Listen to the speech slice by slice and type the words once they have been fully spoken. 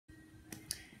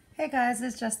Hey guys,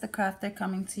 it's just the crafter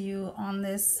coming to you on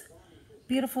this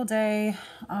beautiful day,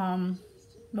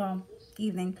 well,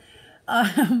 evening,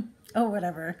 or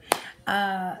whatever.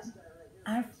 I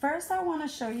want to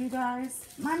show you guys,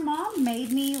 my mom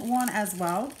made me one as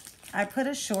well. I put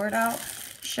a short out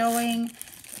showing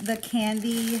the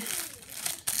candy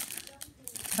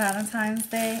Valentine's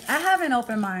Day. I haven't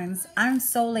opened mine. I'm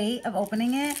so late of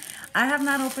opening it. I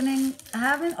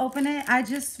haven't opened it. I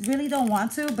just really don't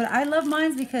want to, but I love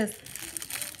mine because,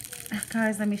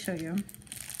 guys, let me show you.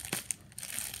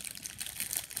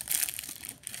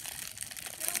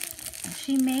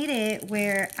 She made it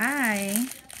where I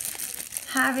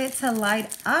have it to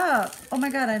light up. Oh my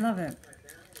God, I love it.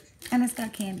 And it's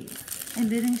got candy. And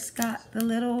then it's got the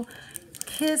little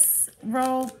kiss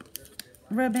rope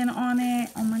ribbon on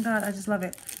it. Oh my God, I just love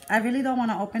it. I really don't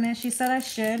want to open it. She said I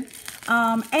should.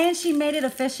 And she made it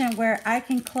efficient where I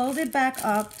can close it back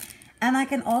up, and I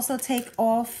can also take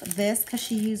off this because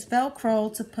she used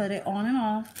Velcro to put it on and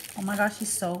off. Oh my gosh,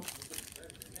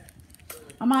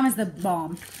 my mom is the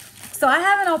bomb. So I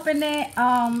haven't opened it.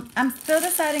 I'm still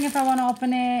deciding if I want to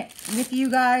open it with you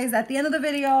guys at the end of the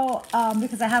video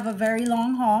because I have a very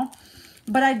long haul.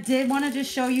 But I did want to just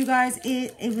show you guys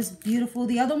it was beautiful.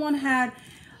 The other one had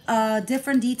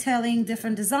different detailing,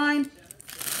 different design.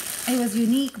 It was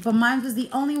unique, but mine was the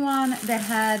only one that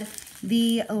had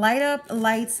the light up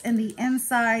lights in the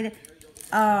inside,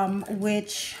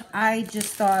 which I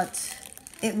just thought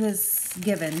it was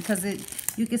given because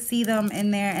you could see them in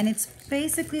there, and it's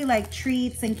basically like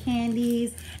treats and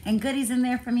candies and goodies in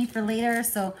there for me for later.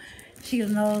 So she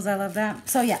knows I love that.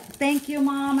 So yeah, thank you,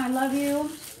 Mom. I love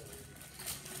you.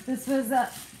 This was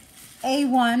a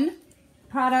A1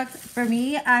 product for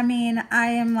me. I mean, I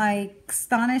am like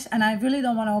astonished, and I really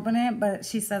don't want to open it, but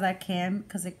she said I can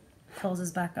because it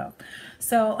closes back up.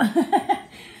 So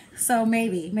so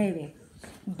maybe.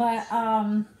 But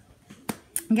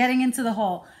getting into the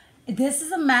haul. This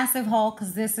is a massive haul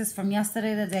because this is from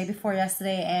yesterday, the day before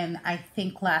yesterday, and I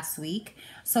think last week.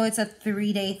 So it's a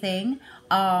 3-day thing.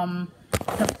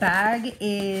 The bag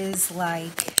is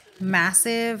like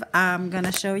massive. I'm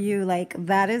gonna show you, like,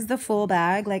 that is the full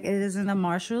bag. Like, it isn't a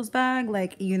Marshall's bag.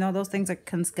 Like, you know, those things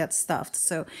can get stuffed.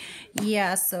 So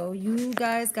yeah, so you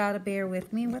guys gotta bear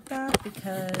with me with that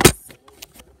because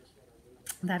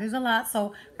that is a lot.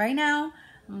 So right now,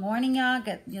 morning, y'all,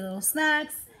 get your little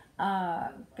snacks.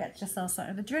 Get yourself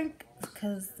something to drink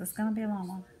because it's gonna be a long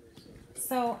one.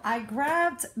 So I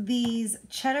grabbed these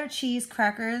cheddar cheese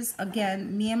crackers.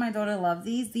 Again, me and my daughter love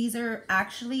these. These are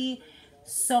actually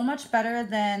so much better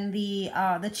than the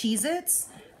Cheez-Its.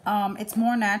 It's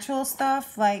more natural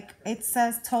stuff. Like, it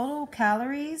says total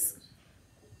calories,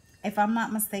 if I'm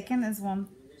not mistaken, is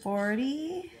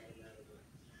 140.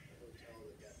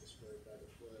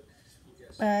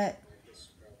 But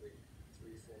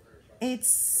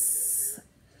it's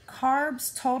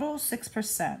carbs total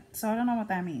 6%. So I don't know what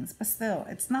that means, but still,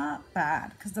 it's not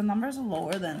bad because the numbers are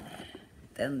lower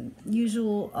than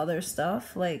usual other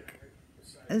stuff. Like,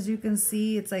 as you can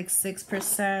see, it's like 6%,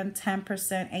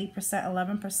 10%, 8%,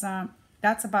 11%.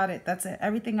 That's about it. That's it.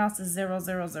 Everything else is 0,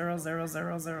 0, 0, 0,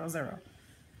 0, 0, 0.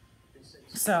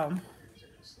 So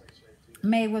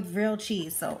made with real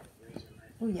cheese. So,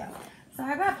 oh yeah. So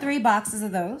I got 3 boxes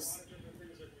of those.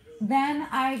 Then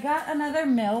I got another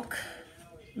milk,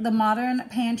 the Modern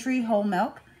Pantry whole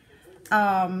milk.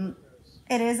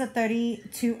 It is a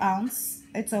 32 ounce.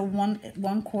 It's a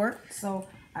one quart. So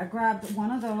I grabbed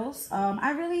one of those.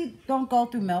 I really don't go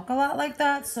through milk a lot like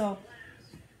that. So,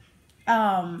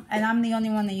 and I'm the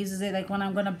only one that uses it. Like when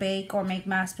I'm gonna bake or make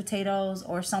mashed potatoes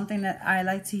or something that I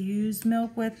like to use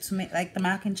milk with to make, like the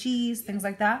mac and cheese, things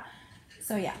like that.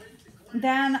 So yeah.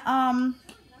 Then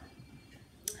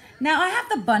now I have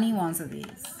the bunny ones of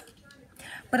these,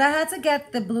 but I had to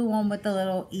get the blue one with the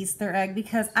little Easter egg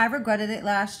because I regretted it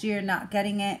last year not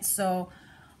getting it. So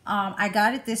I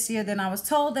got it this year. Then I was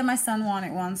told that my son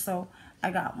wanted one, so I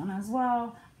got one as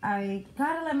well. I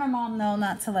gotta let my mom know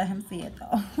not to let him see it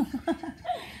though.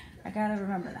 I gotta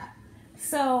remember that.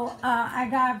 So I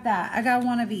got that. I got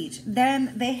one of each.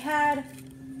 Then they had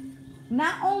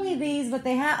not only these, but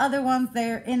they had other ones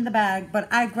there in the bag.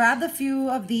 But I grabbed a few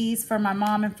of these for my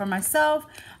mom and for myself.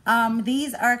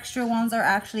 These extra ones are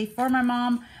actually for my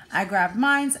mom. I grabbed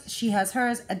mine. She has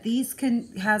hers. These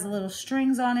has a little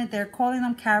strings on it. They're calling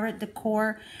them carrot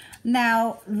decor.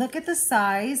 Now, look at the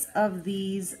size of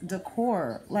these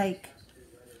decor. Like,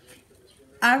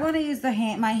 I want to use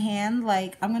my hand.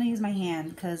 Like, I'm going to use my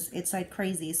hand because it's like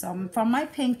crazy. So from my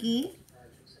pinky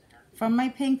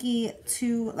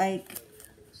to like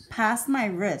past my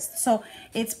wrist. So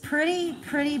it's pretty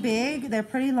big. They're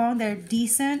pretty long. They're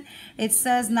decent. It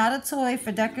says not a toy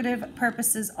for decorative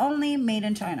purposes only, made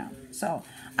in China. So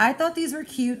I thought these were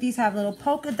cute. These have little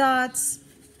polka dots,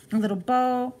 a little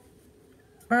bow,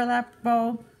 burlap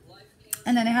bow,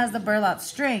 and then it has the burlap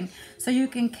string. So you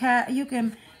can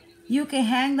hang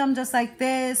them just like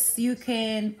this. You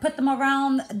can put them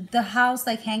around the house,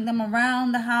 like hang them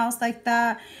around the house like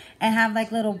that, and have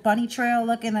like little bunny trail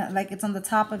looking at, like it's on the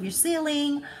top of your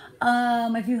ceiling.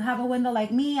 If you have a window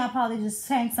like me, I'll probably just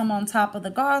hang some on top of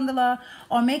the gondola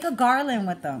or make a garland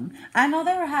with them. I know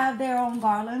they have their own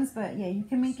garlands, but yeah, you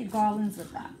can make your garlands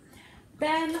with that.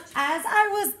 Then as I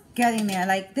was getting there,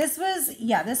 like this was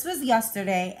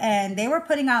yesterday, and they were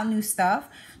putting out new stuff.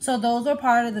 So those were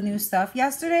part of the new stuff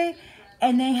yesterday,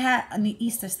 and they had new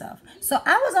Easter stuff. So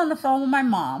I was on the phone with my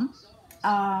mom,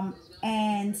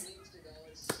 and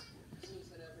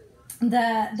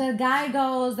the guy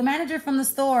goes, the manager from the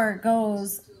store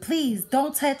goes, please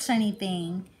don't touch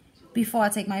anything before I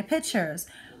take my pictures.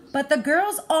 But the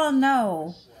girls all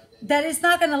know that it's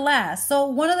not gonna last. So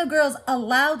one of the girls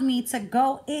allowed me to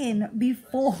go in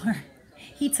before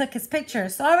he took his picture.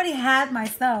 So I already had my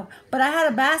stuff, but I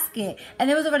had a basket and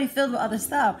it was already filled with other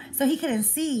stuff. So he couldn't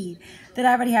see that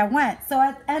I already had went. So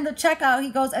at the end of checkout, he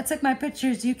goes, I took my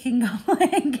pictures. You can go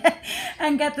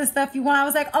and get the stuff you want. I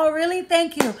was like, oh, really?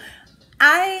 Thank you.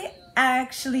 I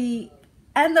actually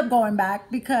end up going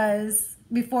back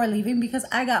before leaving because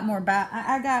I got more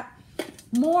I got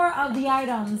more of the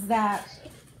items that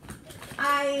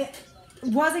I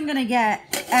wasn't gonna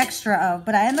get extra of,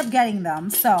 but I ended up getting them.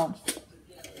 So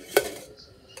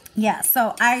yeah,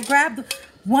 so I grabbed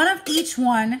one of each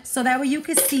one so that way you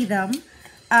could see them.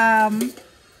 And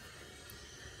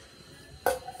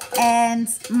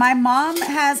my mom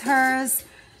has hers,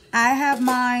 I have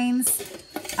mine's.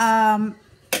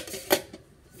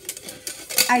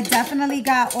 I definitely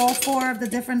got all 4 of the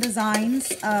different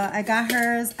designs. I got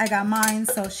hers, I got mine,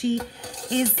 so she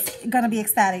is gonna be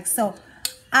ecstatic. So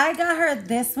I got her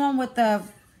this one with the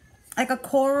like a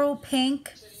coral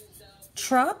pink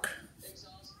truck,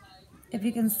 if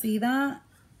you can see that,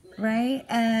 right?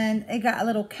 And it got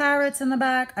little carrots in the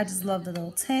back. I just love the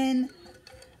little tin.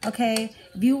 Okay,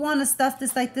 if you want to stuff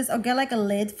this like this or get like a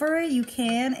lid for it, you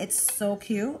can. It's so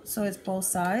cute. So it's both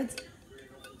sides.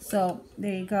 So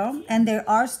there you go. And they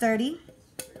are sturdy.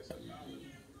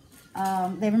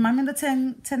 They remind me of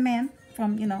the Tin Man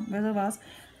from, you know, Wizard of Oz.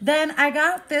 Then I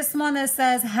got this one that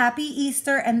says Happy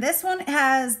Easter. And this one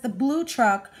has the blue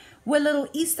truck with little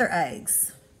Easter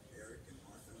eggs.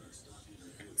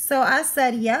 So I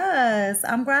said, yes,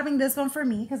 I'm grabbing this one for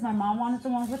me because my mom wanted the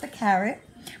one with the carrot.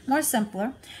 More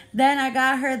simpler. Then I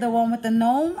got her the one with the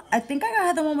gnome. I think I got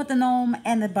her the one with the gnome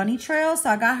and the bunny trail. So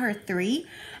I got her 3.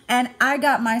 And I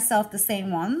got myself the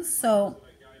same ones. So,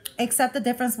 except the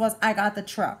difference was I got the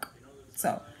truck.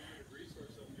 So,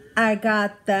 I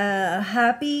got the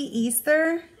Happy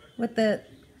Easter with the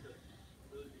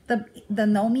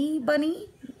Nomi bunny.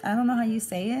 I don't know how you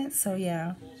say it. So,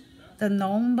 yeah. The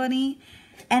gnome bunny.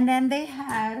 And then they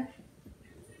had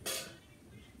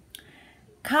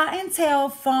Cottontail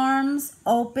Farms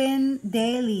Open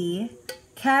Daily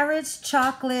Carrots,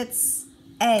 Chocolates,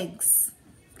 Eggs.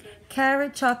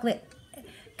 Carrots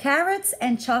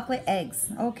and chocolate eggs.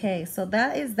 Okay, so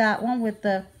that is that one with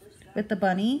the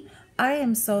bunny. I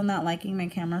am so not liking my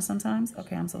camera sometimes.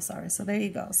 Okay, I'm so sorry. So there you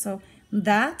go. So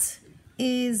that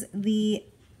is the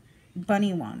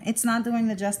bunny one. It's not doing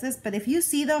the justice, but if you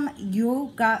see them,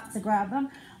 you got to grab them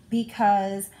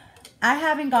because I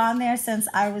haven't gone there since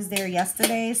I was there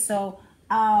yesterday. So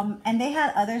and they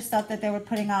had other stuff that they were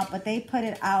putting out, but they put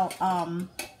it out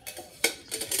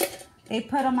they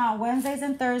put them out Wednesdays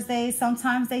and Thursdays.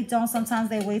 Sometimes they don't. Sometimes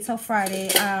they wait till Friday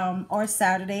or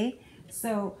Saturday.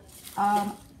 So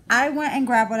I went and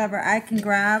grabbed whatever I can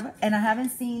grab, and I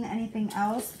haven't seen anything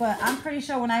else. But I'm pretty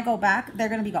sure when I go back, they're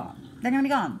gonna be gone. They're gonna be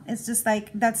gone. It's just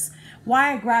like that's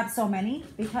why I grabbed so many,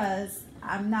 because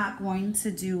I'm not going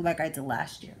to do like I did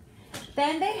last year.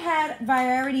 Then they had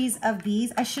varieties of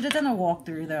these. I should have done a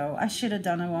walkthrough though. I should have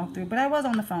done a walkthrough, but I was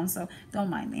on the phone, so don't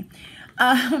mind me.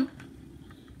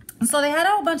 So they had a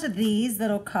whole bunch of these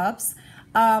little cups.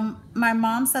 My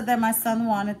mom said that my son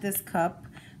wanted this cup,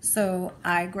 so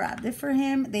I grabbed it for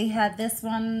him. They had this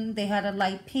one. They had a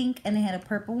light pink and they had a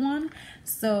purple one.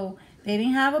 So they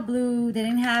didn't have a blue. They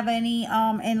didn't have any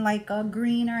in like a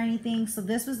green or anything. So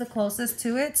this was the closest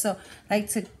to it. So like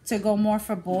to go more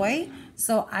for boy.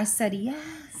 So I said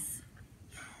yes.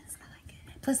 Yes, I like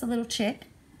it. Plus a little chip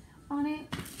on it.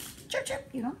 Chirp, chirp,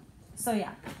 you know. So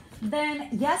yeah. Then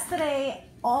yesterday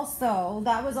also,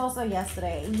 that was also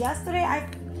yesterday. Yesterday I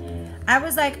I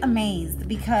was like amazed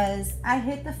because I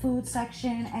hit the food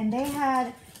section and they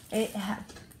had it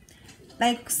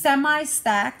like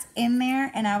semi-stacked in there,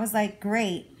 and I was like,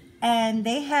 great. And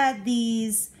they had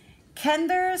these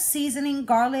Kinder seasoning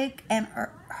garlic and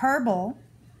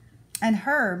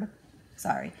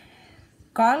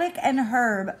garlic and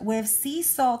herb with sea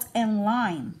salt and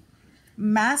lime.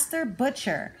 Master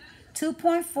Butcher,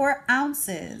 2.4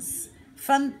 ounces.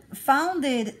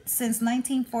 Founded since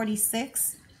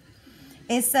 1946.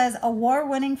 It says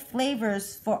award-winning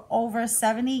flavors for over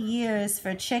 70 years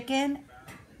for chicken,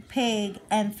 pig,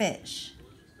 and fish.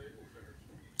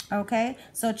 Okay,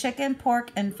 so chicken,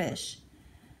 pork, and fish.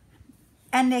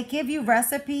 And they give you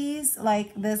recipes.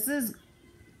 Like, this is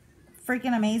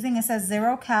freaking amazing. It says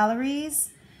 0 calories,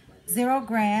 0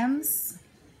 grams.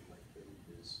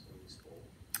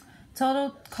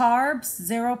 Total carbs,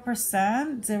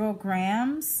 0%, 0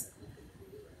 grams.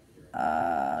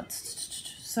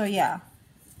 So yeah,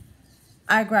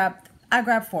 I grabbed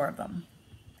 4 of them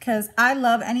because I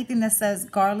love anything that says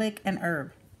garlic and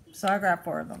herb. So I grabbed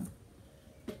 4 of them.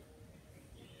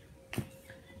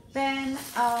 Then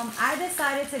I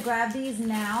decided to grab these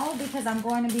now because I'm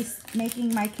going to be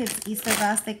making my kids' Easter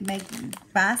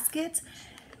basket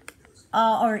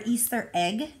or Easter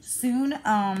egg soon.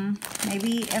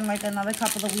 Maybe in like another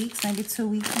couple of weeks, maybe 2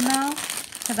 weeks from now,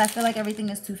 because I feel like everything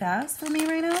is too fast for me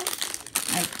right now.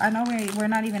 Like, I know we're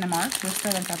not even in March, we're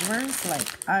still in February, so like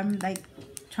I'm like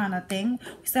trying to think.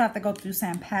 We still have to go through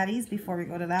St. Patty's before we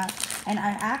go to that. And I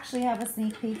actually have a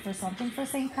sneak peek for something for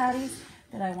St. Patty's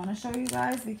that I want to show you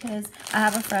guys, because I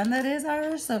have a friend that is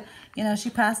Irish, so you know, she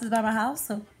passes by my house,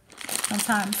 so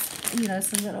sometimes, you know,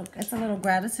 it's a little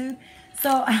gratitude.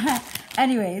 So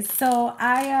anyways, so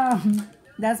I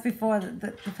that's before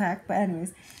the fact, but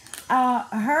anyways,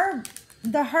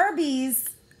 the Herbies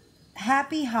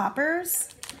Happy Hoppers,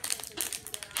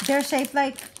 they're shaped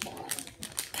like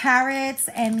carrots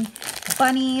and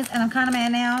bunnies, and I'm kind of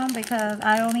mad now because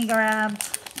I only grabbed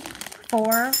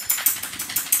 4.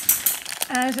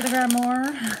 I should have grabbed more.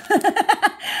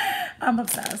 I'm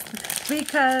obsessed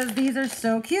because these are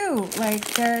so cute.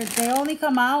 Like, they only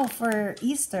come out for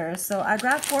Easter, so I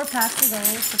grabbed 4 packs of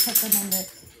those to put them in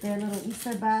their little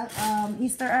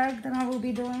Easter egg that I will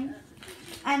be doing.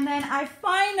 And then I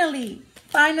finally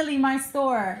my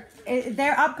store,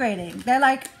 they're upgrading. They're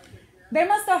like, they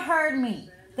must have heard me.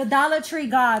 The Dollar Tree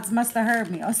gods must have heard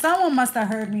me, or someone must have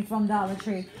heard me from Dollar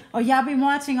Tree, or y'all been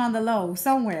watching on the low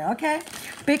somewhere, okay?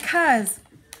 Because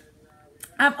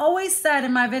I've always said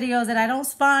in my videos that I don't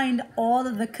find all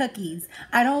of the cookies.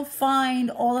 I don't find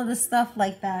all of the stuff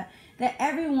like that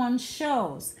everyone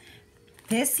shows.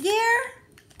 This year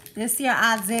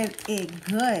I did it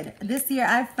good. This year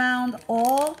I found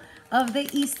all of the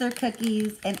Easter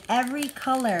cookies in every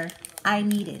color I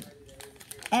needed.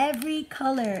 Every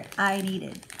color I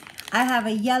needed. I have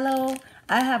a yellow,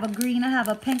 I have a green, I have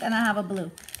a pink, and I have a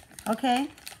blue. Okay?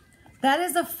 That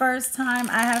is the first time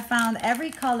I have found every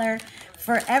color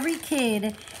for every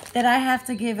kid that I have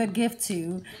to give a gift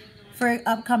to for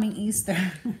upcoming Easter.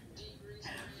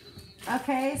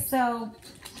 Okay, so,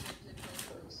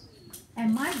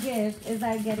 and my gift is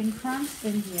like getting crunched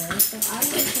in here. So I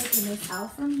will be taking this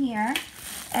out from here,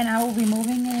 and I will be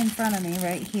moving it in front of me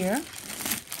right here.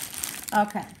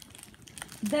 Okay.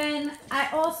 Then I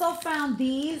also found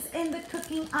these in the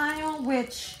cooking aisle,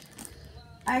 which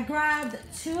I grabbed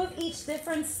 2 of each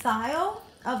different style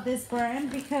of this brand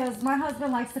because my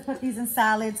husband likes to put these in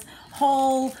salads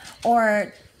whole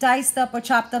or diced up or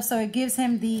chopped up, so it gives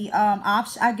him the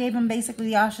option. I gave him basically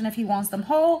the option if he wants them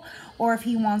whole or if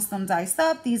he wants them diced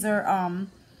up. These are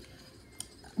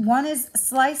one is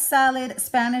sliced salad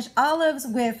Spanish olives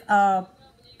with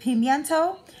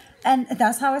pimiento, and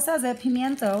that's how it says it,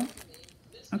 pimiento,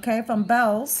 okay, from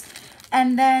Bell's.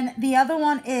 And then the other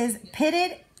one is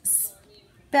pitted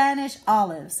Spanish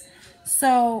olives.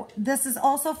 So this is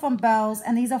also from Bell's,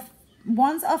 and these are,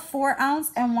 one's a 4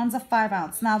 ounce and one's a 5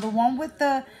 ounce. Now the one with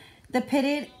the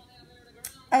pitted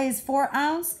is 4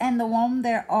 ounce, and the one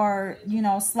that are, you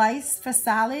know, sliced for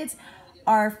salads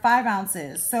are 5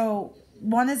 ounces. So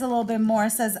one is a little bit more.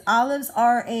 It says olives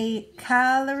are a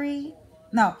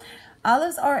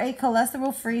olives are a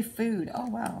cholesterol-free food. Oh,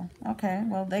 wow. Okay.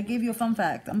 Well, they give you a fun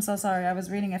fact. I'm so sorry. I was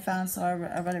reading it fast, so I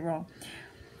read it wrong.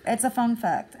 It's a fun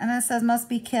fact. And it says must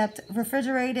be kept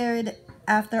refrigerated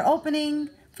after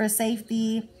opening for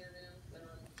safety.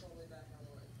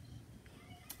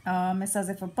 It says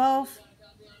it for both.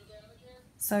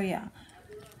 So, yeah.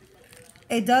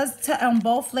 It does, on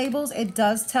both labels, it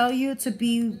does tell you to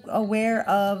be aware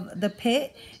of the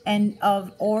pit and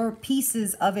or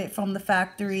pieces of it from the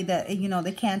factory that, you know,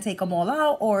 they can't take them all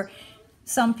out, or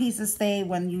some pieces stay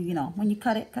when you know, when you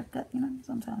cut it, cut, you know,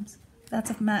 sometimes. That's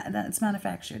that's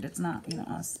manufactured. It's not, you know,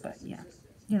 us, but yeah,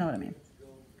 you know what I mean.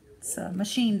 It's a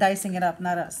machine dicing it up,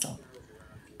 not us. So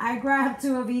I grabbed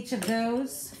 2 of each of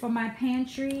those for my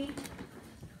pantry.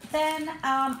 Then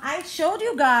I showed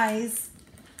you guys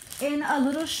in a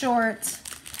little short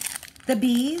the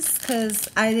bees, because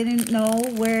I didn't know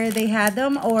where they had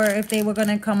them or if they were going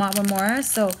to come out with more.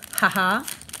 So haha,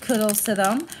 kudos to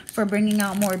them for bringing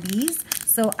out more bees.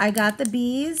 So I got the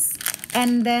bees,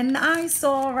 and then I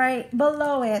saw right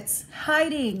below it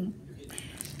hiding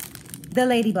the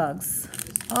ladybugs.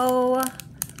 Oh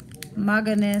my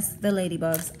goodness, the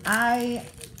ladybugs.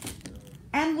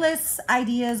 Endless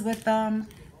ideas with them,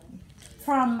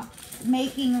 from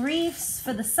making wreaths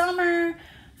for the summer,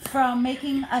 from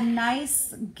making a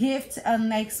nice gift, a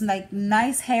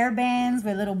nice hair bands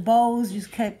with little bows.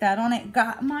 Just keep that on it.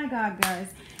 God, my God, guys,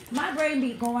 my brain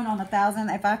be going on 1,000.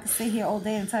 If I could sit here all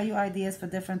day and tell you ideas for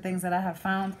different things that I have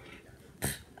found,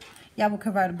 y'all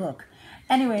could write a book.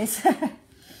 Anyways,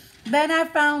 then I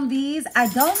found these. I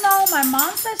don't know. My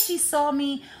mom said she saw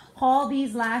me haul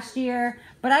these last year,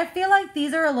 but I feel like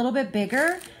these are a little bit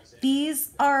bigger.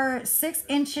 These are 6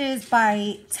 inches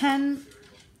by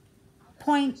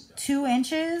 10.2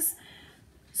 inches.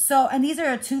 So, and these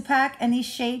are a 2-pack, and these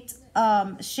shaped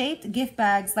gift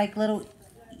bags, like little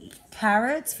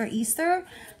carrots for Easter.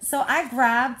 So I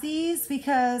grabbed these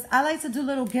because I like to do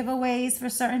little giveaways for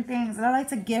certain things, and I like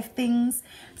to gift things.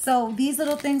 So these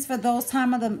little things for those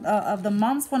time of the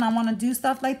months when I want to do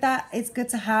stuff like that, it's good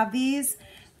to have these.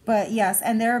 But yes,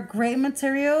 and they're a great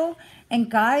material. And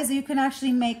guys, you can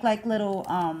actually make like little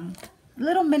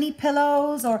mini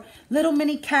pillows or little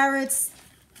mini carrots,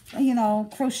 you know,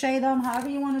 crochet them however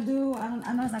you want to do.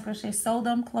 I know it's not crochet, sew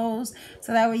them closed,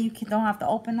 so that way you don't have to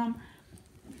open them.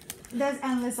 There's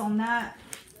endless on that.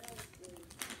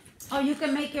 Or you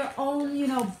can make your own, you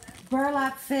know,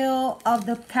 burlap fill of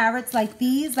the carrots like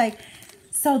these.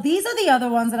 So these are the other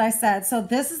ones that I said. So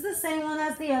this is the same one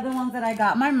as the other ones that I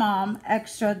got my mom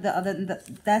extra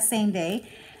that same day.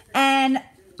 And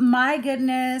my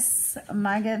goodness,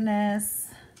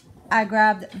 I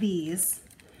grabbed these.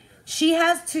 She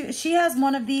has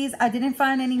one of these. I didn't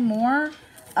find any more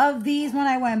of these when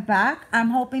I went back. I'm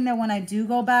hoping that when I do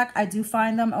go back, I do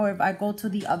find them, or if I go to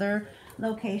the other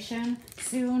location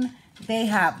soon, they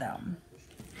have them.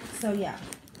 So yeah,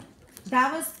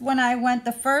 that was when I went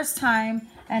the first time,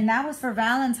 and that was for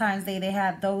Valentine's Day. They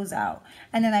had those out,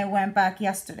 and then I went back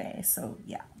yesterday. So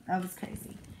yeah, that was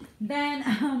crazy. Then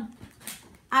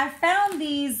I found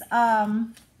these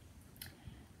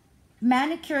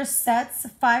manicure sets,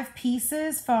 5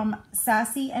 pieces from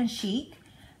Sassy and Chic.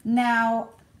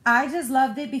 Now, I just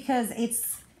loved it because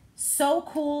it's so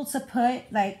cool to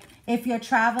put, like, if you're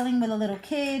traveling with a little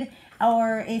kid,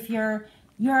 or if you're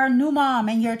a new mom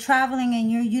and you're traveling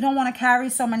and you don't want to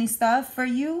carry so many stuff for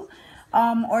you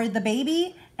or the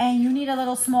baby, and you need a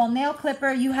little small nail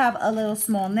clipper. You have a little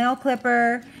small nail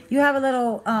clipper. You have a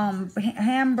little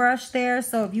hand brush there.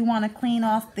 So if you want to clean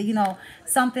off the, you know,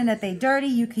 something that they dirty,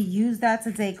 you could use that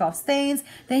to take off stains.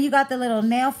 Then you got the little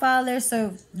nail filer.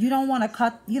 So you don't want to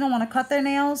cut their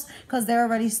nails because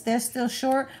they're still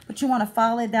short, but you want to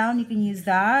file it down. You can use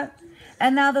that.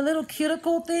 And now the little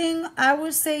cuticle thing, I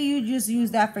would say you just use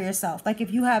that for yourself. Like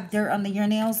if you have dirt under your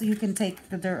nails, you can take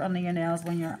the dirt under your nails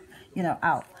when you're, you know,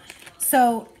 out.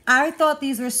 So I thought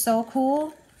these were so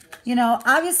cool. You know,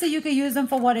 obviously you could use them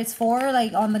for what it's for,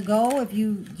 like on the go, if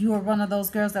you are one of those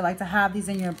girls that like to have these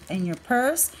in your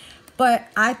purse. But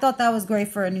I thought that was great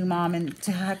for a new mom, and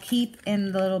to keep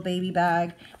in the little baby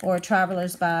bag or a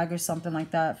traveler's bag or something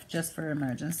like that, just for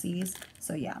emergencies.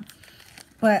 So yeah.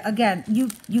 But again, you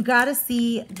got to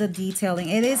see the detailing.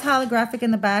 It is holographic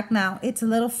in the back. Now, it's a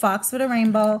little fox with a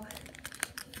rainbow.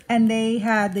 And they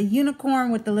had the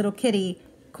unicorn with the little kitty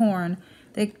corn.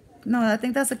 No, I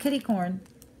think that's a kitty corn.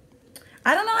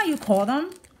 I don't know how you call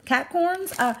them. Cat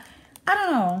corns? I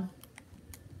don't know.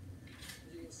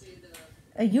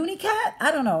 A unicat?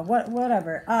 I don't know.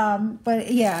 Whatever.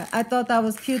 But yeah, I thought that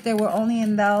was cute. They were only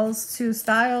in those 2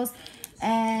 styles.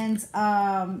 And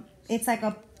it's like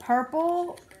a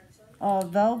purple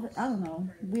velvet, I don't know,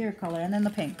 weird color, and then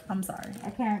the pink. I'm sorry, I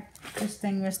can't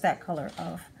distinguish that color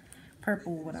of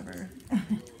purple, whatever.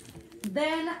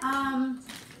 Then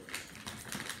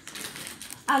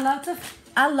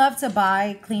I love to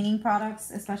buy cleaning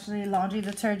products, especially laundry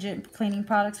detergent cleaning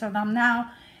products from them.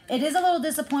 Now it is a little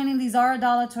disappointing. These are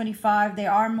 $1.25. They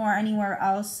are more anywhere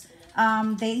else.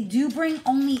 They do bring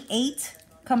only 8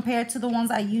 compared to the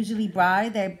ones I usually buy.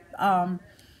 They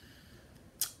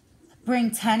bring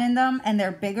 10 in them, and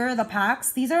they're bigger, the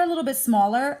packs. These are a little bit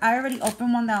smaller. I already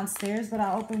opened one downstairs, but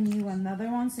I'll open you another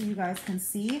one so you guys can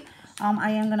see.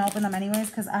 I am going to open them anyways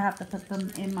because I have to put them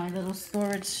in my little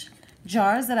storage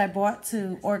jars that I bought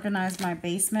to organize my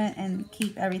basement and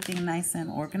keep everything nice and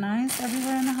organized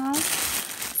everywhere in the house.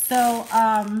 So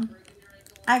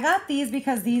I got these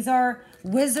because these are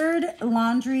Wizard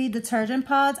laundry detergent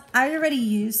pods. I already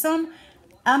used some.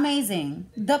 Amazing.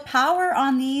 The power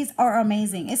on these are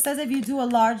amazing. It says if you do a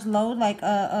large load, like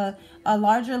a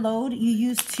larger load, you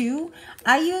use 2.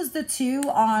 I used the 2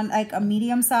 on like a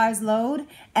medium-sized load,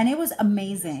 and it was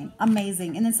amazing.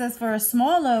 Amazing. And it says for a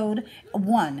small load,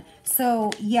 1.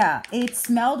 So yeah, it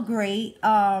smelled great.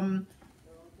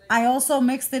 I also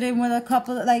mixed it in with a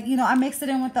couple, like, you know, I mixed it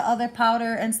in with the other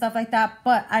powder and stuff like that.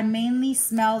 But I mainly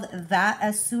smelled that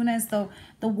as soon as the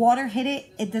water hit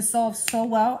it, it dissolved so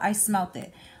well. I smelled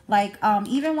it. Like,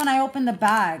 even when I opened the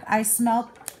bag, I smelled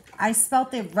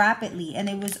it rapidly, and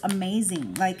it was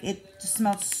amazing. Like, it just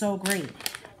smelled so great.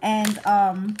 And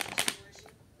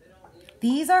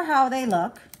these are how they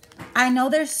look. I know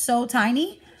they're so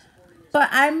tiny, but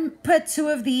I put 2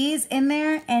 of these in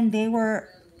there, and they were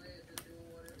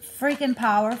freaking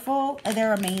powerful.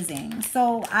 They're amazing.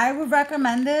 So I would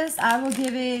recommend this. I would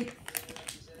give it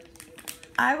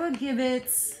out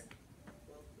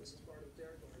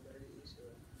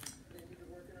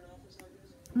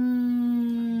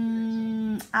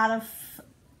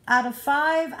of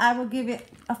 5, I will give it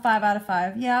a 5 out of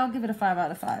 5. Yeah, I'll give it a 5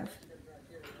 out of 5.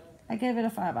 I gave it a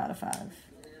 5 out of 5.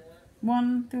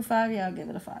 1 through 5, yeah, I'll give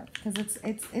it a 5 because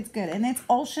it's good, and it's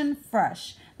ocean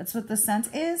fresh. That's what the scent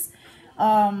is.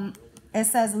 It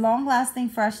says long-lasting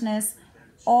freshness,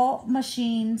 all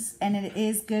machines, and it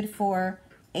is good for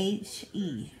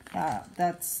HE.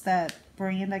 That's that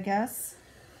brand, I guess.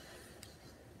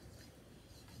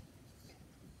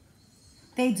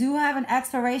 They do have an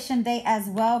expiration date as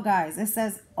well, guys. It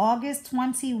says August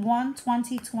 21,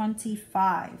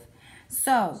 2025.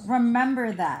 So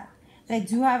remember that. They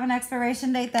do have an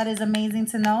expiration date. That is amazing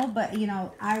to know. But, you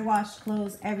know, I wash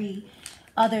clothes every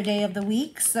other day of the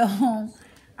week. So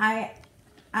I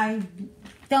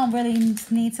don't really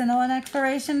need to know an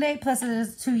expiration date. Plus, it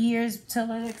is 2 years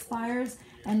till it expires.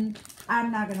 And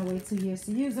I'm not going to wait 2 years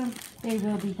to use them. They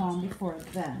will be gone before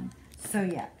then. So,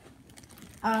 yeah.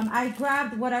 I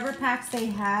grabbed whatever packs they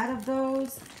had of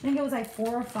those. I think it was like 4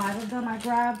 or 5 of them I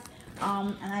grabbed.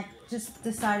 And I just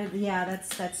decided, yeah,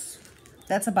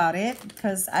 that's about it.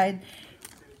 Because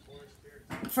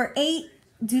for 8,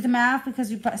 do the math,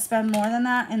 because you spend more than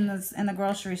that in the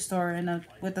grocery store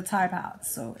with the Tide Pods.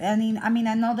 So I mean,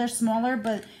 I know they're smaller,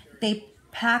 but they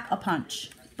pack a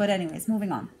punch. But anyways,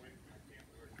 moving on.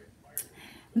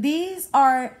 These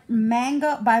are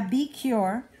mango by Be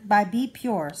Pure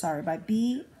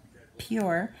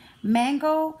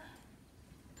mango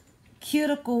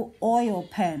cuticle oil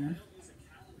pen.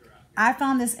 I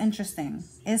found this interesting.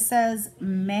 It says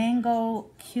mango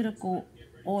cuticle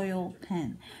oil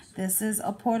pen. This is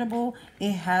a portable.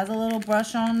 It has a little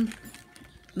brush on,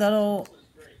 little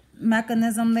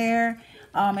mechanism there.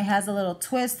 It has a little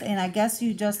twist, and I guess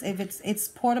you just, if it's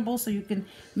portable, so you can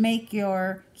make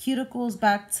your cuticles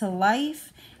back to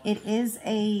life. It is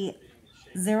a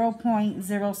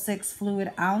 0.06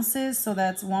 fluid ounces, so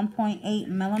that's 1.8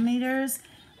 millimeters.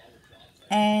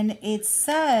 And it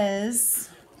says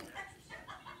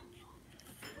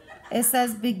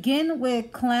begin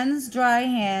with cleanse dry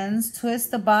hands,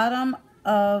 twist the bottom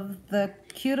of the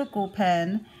cuticle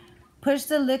pen, push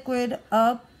the liquid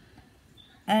up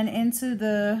and into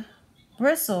the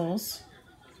bristles.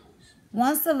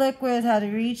 Once the liquid had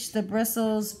reached the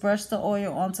bristles, brush the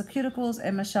oil onto cuticles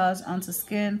and massage onto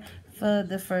skin. For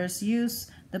the first use,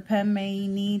 the pen may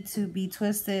need to be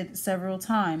twisted several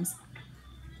times.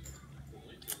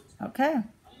 Okay.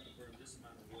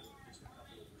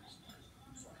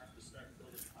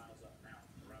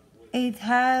 It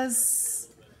has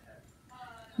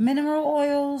mineral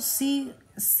oils, seed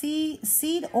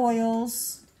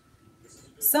oils,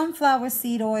 sunflower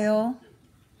seed oil,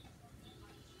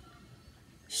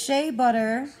 shea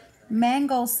butter,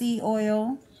 mango seed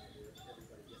oil.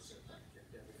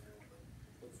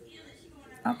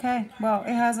 Okay, well,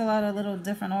 it has a lot of little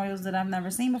different oils that I've never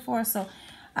seen before, so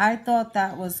I thought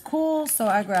that was cool, so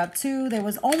I grabbed 2. There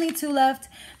was only 2 left.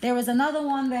 There was another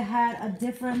one that had a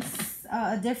different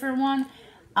one,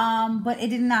 but it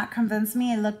did not convince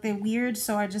me. It looked a bit weird,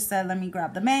 so I just said, let me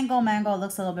grab the mango. Mango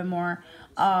looks a little bit more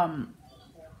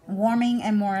warming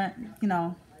and more, you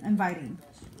know, inviting.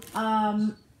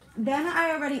 Then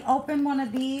I already opened one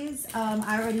of these.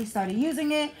 I already started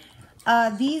using it.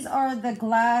 These are the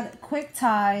Glad Quick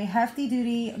Tie Hefty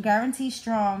Duty Guarantee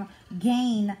Strong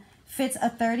Gain. Fits a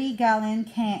 30-gallon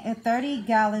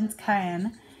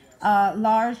can,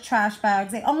 large trash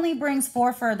bags. It only brings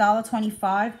 4 for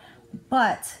 $1.25,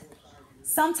 but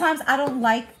sometimes I don't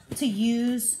like to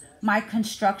use my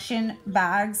construction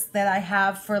bags that I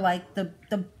have for like the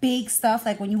big stuff,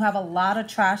 like when you have a lot of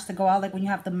trash to go out, like when you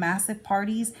have the massive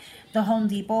parties, the Home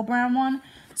Depot brand one.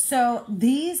 So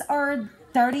these are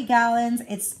 30 gallons.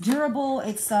 It's durable.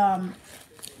 It's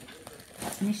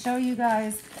let me show you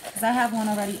guys, because I have one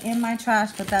already in my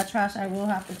trash, but that trash I will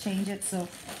have to change it. So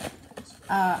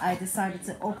I decided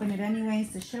to open it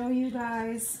anyways to show you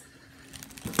guys.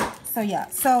 So yeah,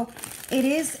 so it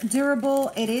is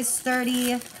durable, it is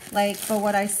sturdy, like for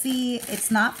what I see. It's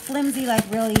not flimsy, like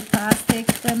really plastic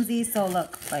flimsy. So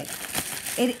look, like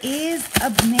it is a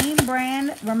name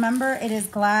brand. Remember, it is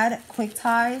Glad Quick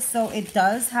Tie, so it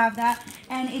does have that,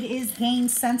 and it is Gain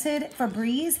scented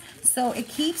Febreze, so it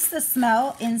keeps the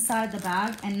smell inside the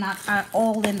bag and not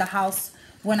all in the house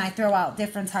when I throw out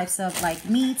different types of like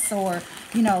meats or,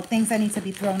 you know, things that need to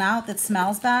be thrown out that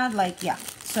smells bad. Like, yeah,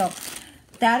 so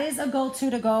that is a go-to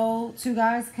to go to,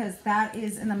 guys, because that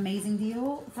is an amazing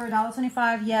deal for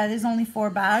 $1.25. Yeah, it is only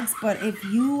 4 bags, but if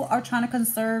you are trying to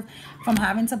conserve from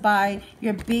having to buy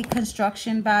your big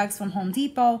construction bags from Home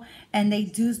Depot, and they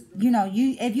do, you know,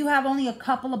 if you have only a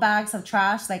couple of bags of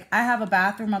trash, like I have a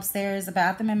bathroom upstairs, a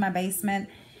bathroom in my basement,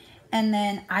 and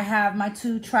then I have my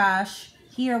 2 trash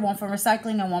here, one for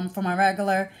recycling and one for my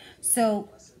regular. So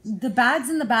the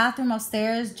bags in the bathroom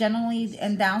upstairs generally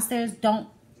and downstairs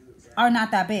are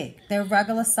not that big. They're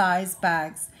regular size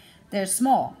bags. They're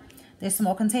small. They're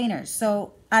small containers.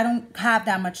 So I don't have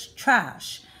that much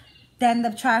trash. Then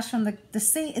the trash from the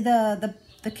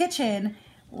kitchen,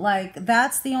 like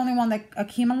that's the only one that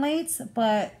accumulates.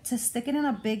 But to stick it in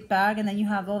a big bag and then you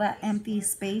have all that empty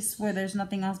space where there's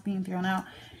nothing else being thrown out,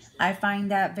 I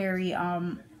find that very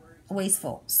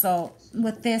wasteful. So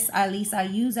with this, at least I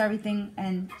use everything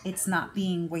and it's not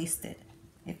being wasted,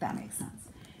 if that makes sense.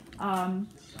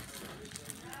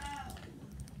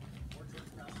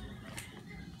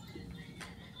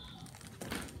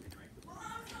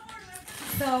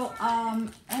 So,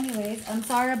 anyways, I'm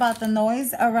sorry about the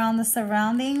noise around the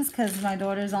surroundings because my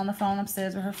daughter's on the phone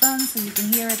upstairs with her friends, so you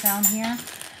can hear it down here.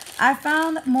 I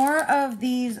found more of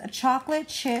these chocolate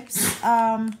chips,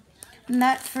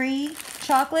 nut-free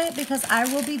chocolate, because I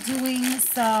will be doing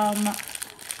some,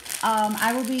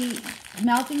 I will be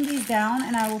melting these down,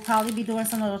 and I will probably be doing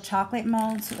some little chocolate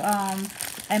molds,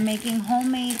 and making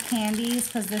homemade candies,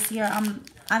 because this year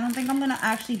I don't think I'm going to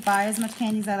actually buy as much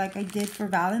candies like I did for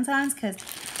Valentine's, because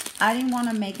I didn't want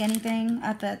to make anything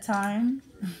at that time.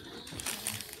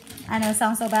 I know it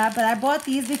sounds so bad, but I bought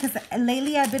these because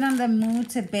lately I've been in the mood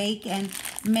to bake and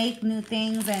make new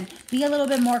things and be a little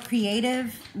bit more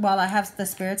creative while I have the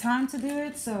spare time to do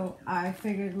it. So I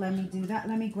figured, let me do that.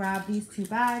 Let me grab these 2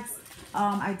 bags.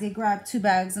 I did grab 2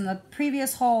 bags in the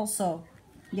previous haul, so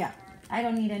yeah, I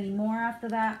don't need any more after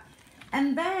that.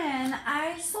 And then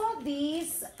I saw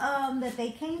these, that they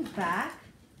came back.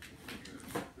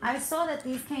 I saw that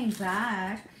these came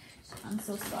back. I'm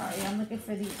so sorry. I'm looking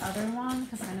for the other one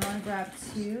because I know I grabbed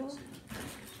 2.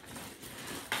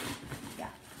 Yeah.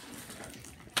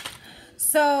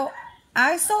 So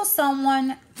I saw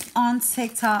someone on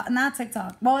TikTok, not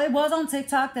TikTok. Well, it was on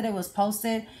TikTok that it was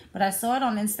posted, but I saw it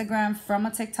on Instagram from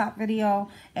a TikTok video,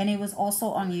 and it was also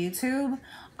on YouTube.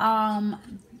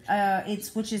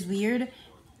 Which is weird.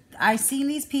 I seen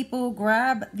these people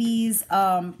grab these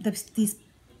these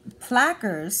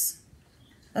plackers.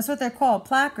 That's what they're called,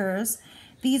 plackers.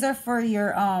 These are for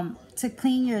your to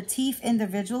clean your teeth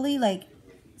individually, like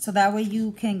so that way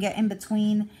you can get in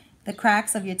between the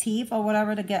cracks of your teeth or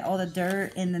whatever to get all the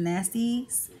dirt and the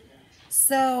nasties.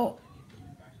 So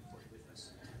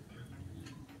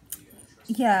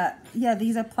yeah,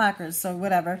 these are plackers, so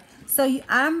whatever. So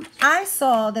I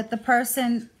saw that the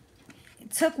person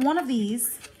took one of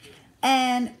these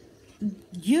and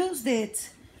used it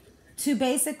to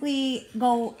basically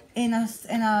go in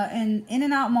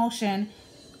and out motion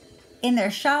in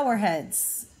their shower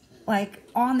heads, like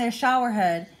on their shower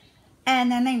head,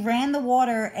 and then they ran the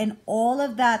water, and all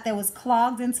of that was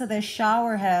clogged into their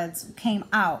shower heads came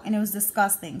out, and it was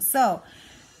disgusting. So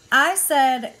I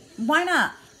said, why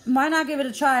not give it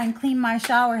a try and clean my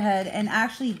shower head and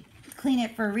actually clean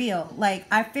it for real? Like,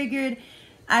 I figured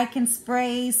I can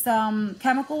spray some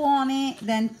chemical on it,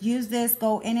 then use this,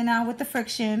 go in and out with the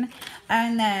friction,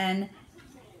 and then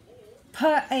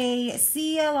put a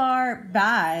CLR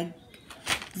bag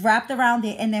wrapped around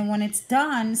it, and then when it's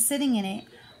done sitting in it,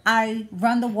 I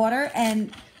run the water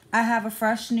and I have a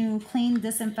fresh, new, clean,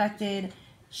 disinfected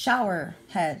shower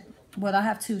head. Well, I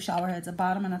have two shower heads, a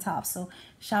bottom and a top. So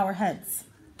shower heads.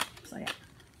 So yeah.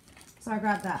 So I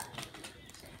grabbed that.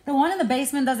 The one in the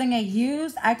basement doesn't get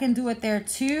used. I can do it there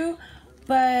too.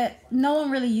 But no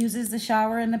one really uses the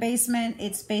shower in the basement.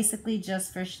 It's basically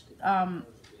just for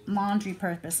laundry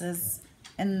purposes.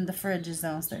 And the fridge is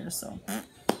downstairs. So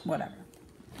whatever.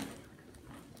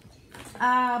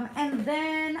 And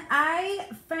then I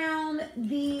found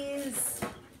these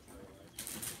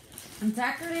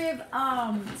decorative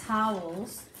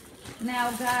towels.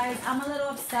 Now guys, I'm a little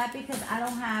upset because I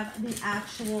don't have the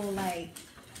actual like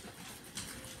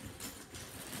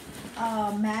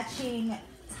matching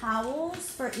towels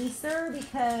for Easter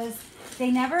because they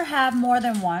never have more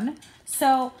than one.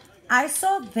 So I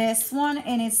saw this one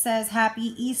and it says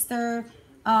Happy Easter.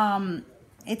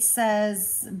 It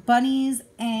says bunnies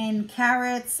and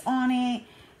carrots on it,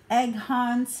 egg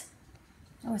hunt.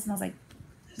 Oh, it smells like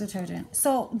detergent.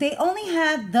 So they only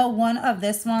had the one of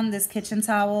this one, this kitchen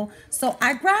towel. So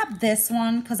I grabbed this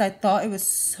one because I thought it was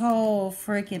so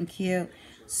freaking cute.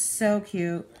 So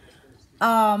cute.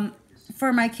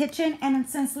 For my kitchen. And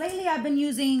since lately I've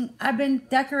been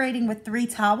decorating with 3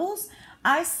 towels.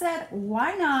 I said,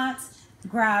 why not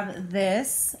grab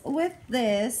this with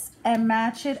this and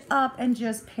match it up and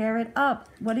just pair it up?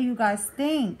 What do you guys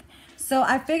think? So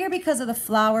I figure because of the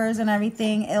flowers and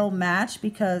everything, it'll match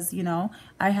because, you know,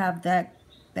 I have that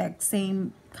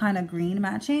same kind of green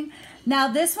matching. Now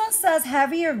this one says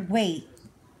heavier weight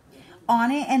on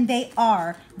it, and they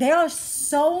are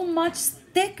so much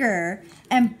thicker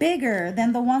and bigger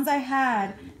than the ones I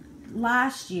had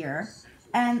last year.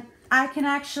 And I can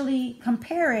actually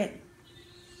compare it,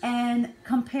 and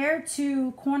compared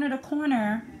to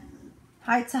corner,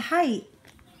 height to height,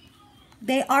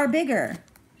 they are bigger.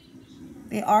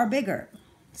 They are bigger.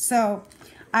 So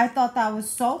I thought that was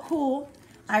so cool.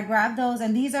 I grabbed those,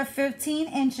 and these are 15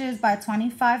 inches by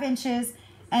 25 inches.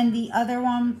 And the other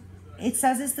one, it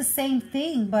says it's the same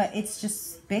thing, but it's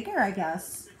just bigger, I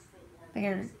guess.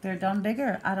 They're done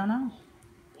bigger. I don't know.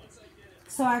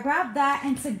 So I grabbed that,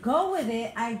 and to go with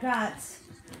it, I got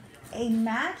a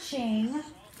matching.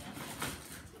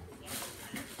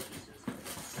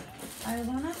 I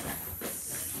want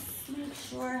to make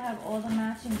sure I have all the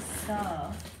matching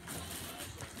stuff.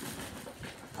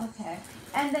 Okay.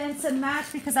 And then to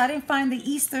match, because I didn't find the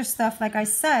Easter stuff, like I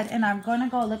said, and I'm going to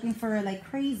go looking for it like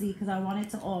crazy because I want it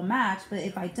to all match. But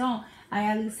if I don't, I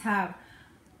at least have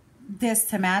this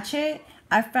to match it.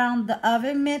 I found the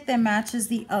oven mitt that matches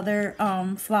the other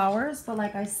flowers. But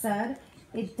like I said,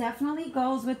 it definitely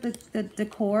goes with the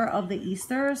decor of the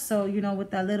Easter. So, you know,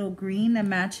 with that little green that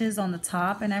matches on the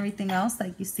top and everything else,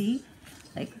 like you see,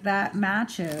 like that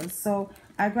matches. So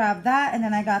I grabbed that, and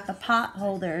then I got the pot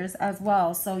holders as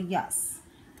well. So yes.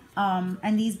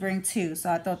 And these bring 2. So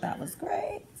I thought that was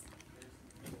great.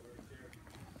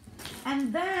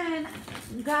 And then,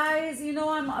 guys, you know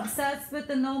I'm obsessed with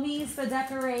the Nomis for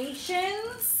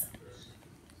decorations.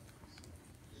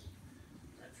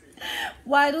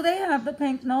 Why do they have the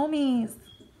pink Nomis?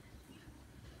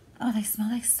 Oh, they smell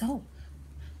like soap.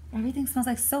 Everything smells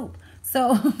like soap.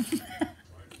 So, and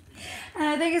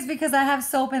I think it's because I have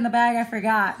soap in the bag. I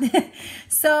forgot.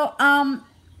 So,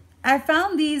 I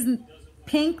found these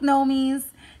pink Nomis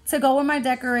to go with my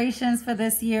decorations for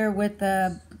this year, with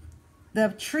the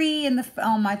tree and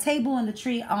on my table, and the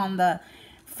tree on the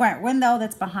front window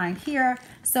that's behind here.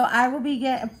 So I will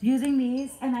be using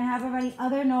these, and I have already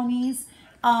other Nomis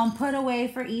put away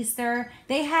for Easter.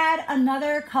 They had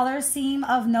another color scheme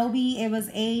of Nobi. It was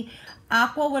a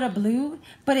aqua with a blue,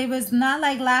 but it was not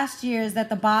like last year's that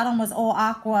the bottom was all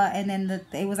aqua and then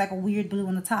it was like a weird blue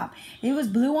on the top. It was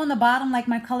blue on the bottom, like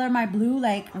my color, my blue,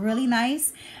 like really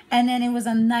nice, and then it was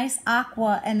a nice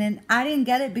aqua. And then I didn't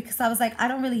get it because I was like, I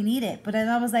don't really need it, but then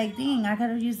I was like, dang, I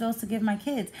gotta use those to give my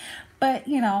kids. But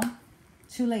you know,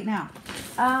 too late now,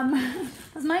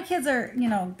 because my kids are, you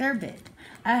know, they're big.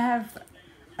 I have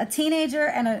a teenager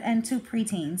and 2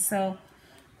 preteens, so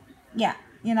yeah.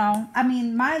 You know, I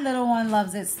mean, my little one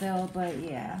loves it still, but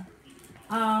yeah.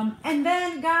 And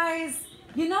then, guys,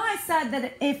 you know I said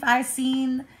that if I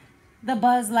seen the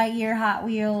Buzz Lightyear Hot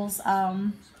Wheels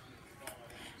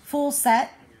full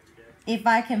set, if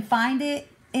I can find it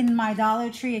in my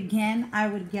Dollar Tree again, I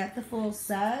would get the full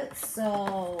set.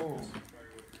 So,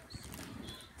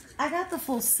 I got the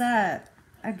full set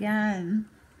again.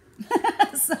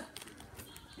 So,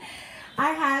 I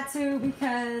had to,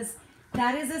 because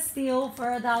that is a steal for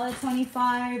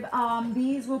 $1.25.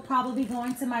 These will probably be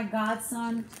going to my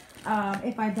godson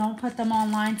if I don't put them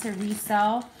online to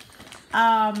resell.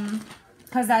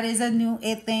 because that is a new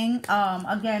it thing.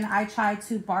 Again, I try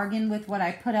to bargain with what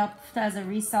I put up as a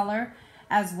reseller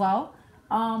as well.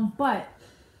 But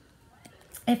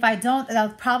if I don't,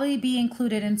 that'll probably be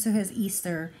included into his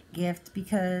Easter gift,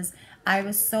 because I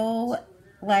was so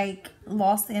like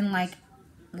lost in like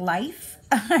life,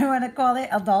 I want to call it,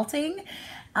 adulting.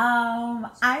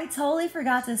 I totally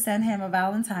forgot to send him a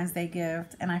Valentine's Day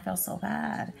gift, and I felt so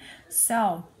bad.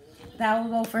 So that will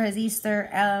go for his Easter,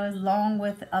 along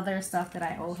with other stuff that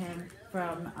I owe him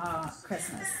from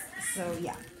Christmas. So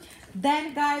yeah.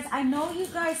 Then guys, I know you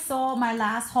guys saw my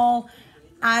last haul.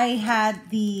 I had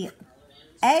the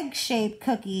egg-shaped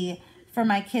cookie for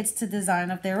my kids to design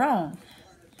of their own.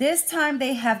 This time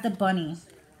they have the bunny.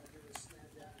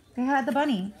 They had the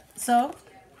bunny. So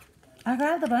I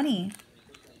grabbed the bunny.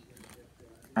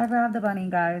 I grabbed the bunny,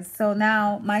 guys. So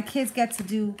now my kids get to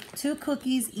do 2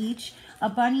 cookies each, a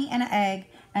bunny and an egg,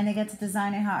 and they get to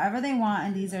design it however they want.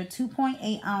 And these are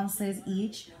 2.8 ounces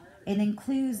each. It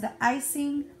includes the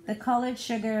icing, the colored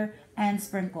sugar, and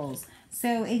sprinkles.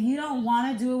 So if you don't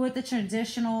want to do it with the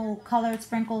traditional colored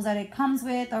sprinkles that it comes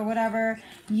with or whatever,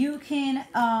 you can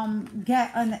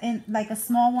get like a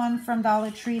small one from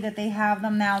Dollar Tree, that they have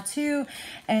them now too.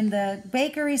 And the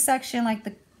bakery section, like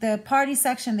the party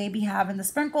section, they be having the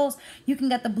sprinkles. You can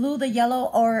get the blue, the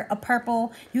yellow, or a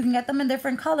purple. You can get them in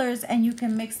different colors, and you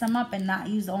can mix them up and not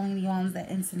use only the ones that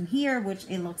is in here, which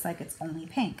it looks like it's only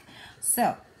pink.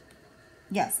 So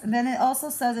yes, and then it also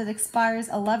says it expires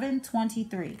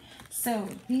 11/23. So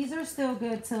these are still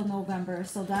good till November,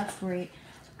 so that's great.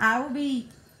 I will be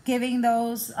giving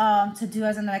those to do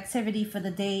as an activity for the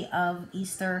day of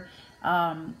Easter,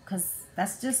 because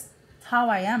that's just how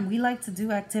I am. We like to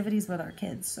do activities with our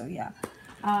kids, so yeah.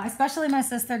 Especially my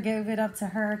sister, gave it up to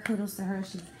her. Kudos to her.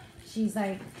 She's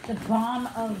like the bomb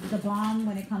of the bomb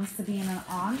when it comes to being an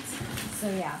aunt. So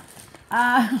yeah.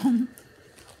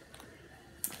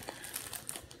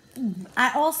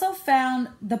 I also found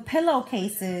the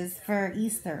pillowcases for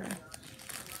Easter.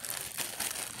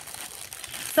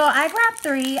 So I grabbed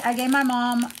 3. I gave my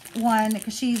mom 1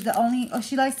 because she's the only,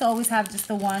 she likes to always have just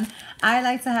the 1. I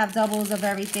like to have doubles of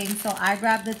everything, so I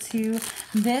grabbed the 2.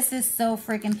 This is so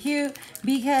freaking cute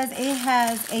because it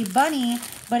has a bunny,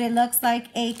 but it looks like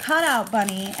a cutout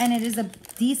bunny, and it is a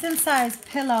decent sized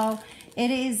pillow. It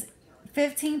is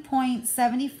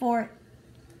 15.74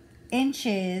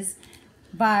 inches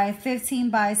by 15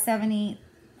 by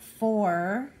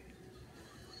 74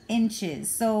 inches,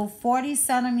 so 40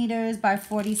 centimeters by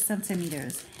 40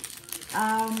 centimeters.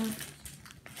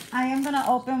 I am gonna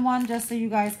open one just so you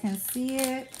guys can see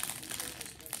it.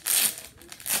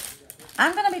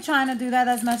 I'm gonna be trying to do that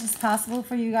as much as possible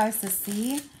for you guys to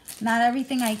see. Not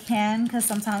everything I can, because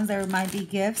sometimes there might be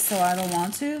gifts, so I don't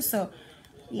want to. So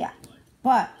yeah,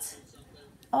 but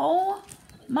oh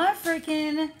my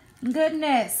freaking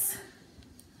goodness.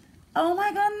 Oh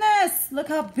my goodness, look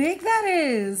how big that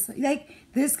is. Like,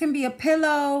 this can be a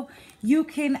pillow. You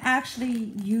can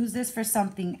actually use this for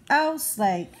something else.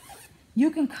 Like,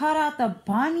 you can cut out the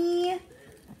bunny.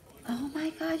 Oh my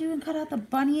God, you can cut out the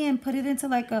bunny and put it into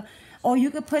like a, or you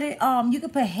could put it, you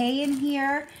could put hay in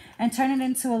here and turn it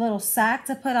into a little sack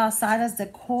to put outside as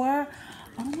decor.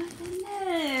 Oh my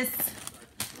goodness.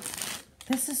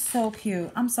 This is so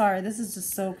cute. I'm sorry, this is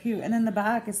just so cute. And in the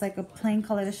back, it's like a plain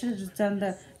color. They should have just done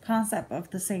the concept of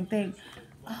the same thing.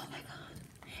 Oh my God.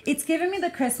 It's giving me the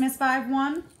Christmas vibe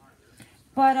one.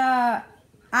 But I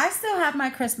still have my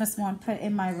Christmas one put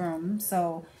in my room.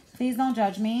 So please don't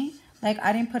judge me. Like,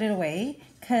 I didn't put it away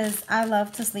because I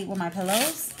love to sleep with my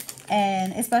pillows.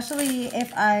 And especially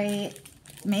if I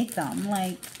make them.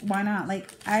 Like, why not?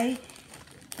 Like, I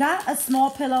got a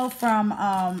small pillow from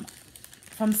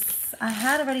I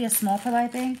had already a small pillow, I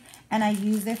think, and I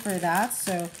used it for that,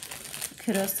 so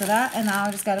kudos to that. And now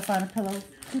I just gotta find a pillow,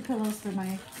 2 pillows for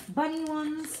my bunny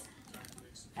ones,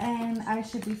 and I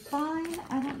should be fine.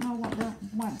 I don't know what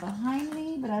went behind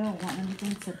me, but I don't want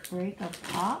anything to break or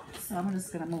pop, so I'm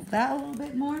just gonna move that a little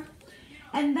bit more.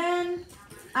 And then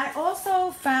I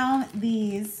also found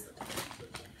these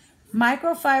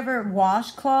microfiber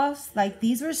washcloths. Like,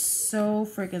 these were so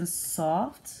freaking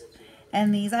soft.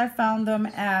 And these, I found them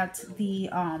at the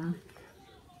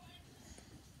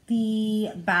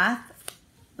bath,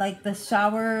 like the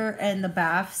shower and the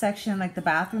bath section, like the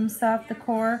bathroom stuff,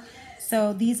 decor.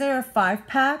 So these are a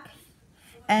 5-pack,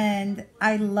 and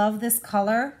I love this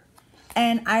color.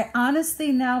 And I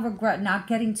honestly now regret not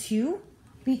getting 2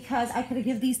 because I could have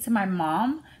given these to my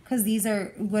mom, because these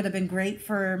would have been great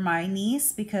for my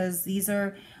niece, because these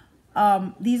are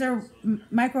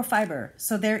microfiber,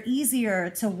 so they're easier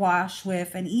to wash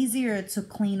with and easier to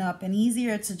clean up and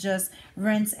easier to just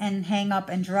rinse and hang up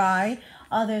and dry.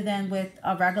 other than with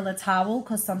a regular towel,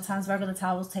 because sometimes regular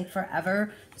towels take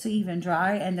forever to even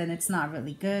dry, and then it's not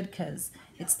really good because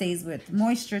it stays with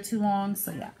moisture too long.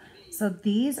 So yeah, so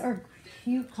these are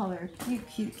cute color,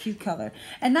 cute color.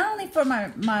 And not only for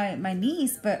my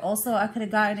niece, but also I could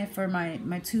have gotten it for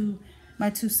my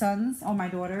two sons or my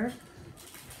daughter.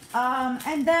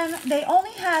 And then they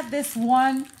only had this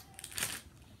one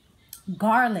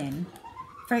garland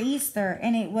for Easter,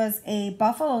 and it was a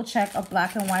buffalo check of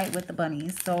black and white with the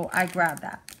bunnies. So I grabbed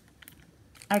that.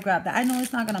 I know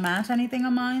it's not gonna match anything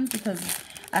of mine because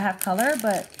I have color,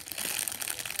 but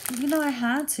you know, I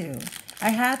had to.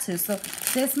 So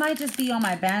this might just be on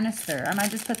my banister. I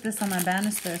might just put this on my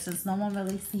banister since no one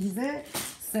really sees it.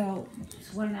 So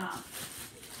why not?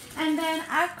 And then,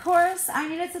 of course, I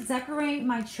needed to decorate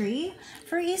my tree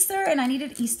for Easter, and I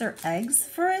needed Easter eggs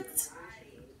for it.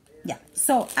 Yeah,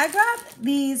 so I grabbed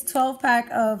these 12-pack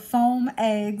of foam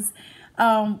eggs.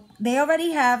 They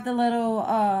already have the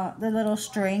little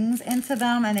strings into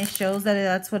them, and it shows that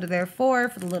that's what they're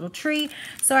for the little tree.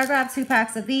 So I grabbed 2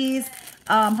 packs of these.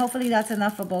 Hopefully that's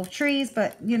enough for both trees,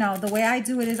 but you know, the way I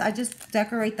do it is I just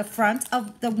decorate the front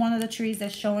of one of the trees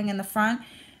that's showing in the front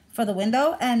for the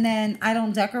window, and then I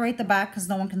don't decorate the back because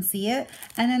no one can see it.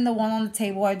 And then the one on the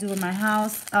table I do in my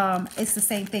house, it's the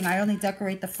same thing. I only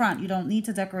decorate the front. You don't need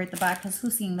to decorate the back because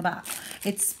who's seeing the back?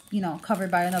 It's, you know,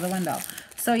 covered by another window.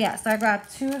 So yeah, so I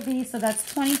grabbed 2 of these, so that's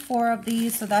 24 of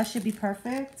these, so that should be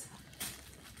perfect.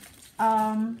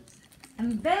 And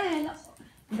then,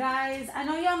 guys, I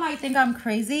know y'all might think I'm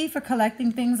crazy for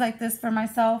collecting things like this for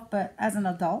myself, but as an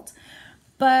adult,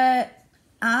 but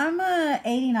I'm a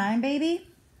 89 baby.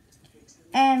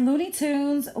 And Looney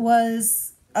Tunes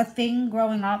was a thing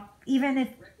growing up. Even if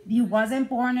you wasn't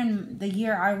born in the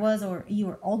year I was, or you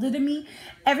were older than me,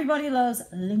 everybody loves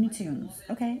Looney Tunes,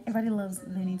 okay? Everybody loves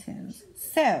Looney Tunes.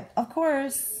 So, of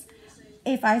course,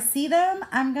 if I see them,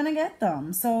 I'm gonna get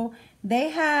them. So,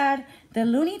 they had the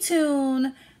Looney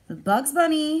Tune, the Bugs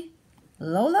Bunny,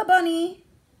 Lola Bunny,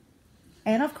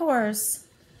 and of course,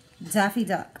 Daffy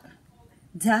Duck.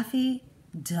 Daffy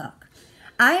Duck.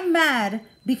 I'm mad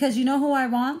because you know who I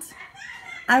want?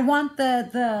 I want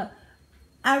the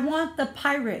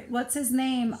pirate. What's his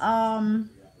name?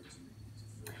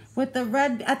 With the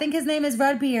red, I think his name is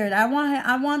Redbeard. I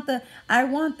want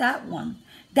that one.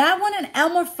 That one and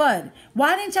Elmer Fudd.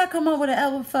 Why didn't y'all come up with an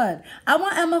Elmer Fudd? I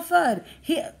want Elmer Fudd.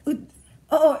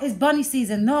 Oh, it's bunny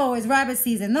season. No, it's rabbit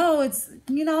season. No, it's,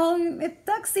 you know, it's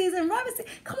duck season, rabbit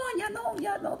season. Come on,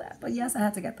 y'all know that. But yes, I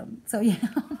had to get them. So yeah.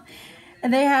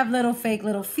 And they have fake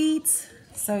little feet.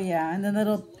 So yeah,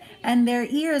 and their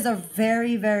ears are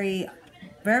very, very,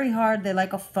 very hard. They're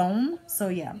like a foam. So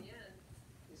yeah.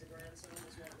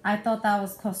 I thought that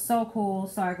was so cool.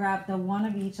 So I grabbed the one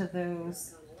of each of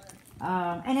those.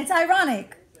 And it's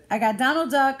ironic. I got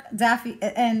Donald Duck, Daffy,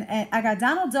 and I got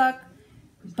Donald Duck,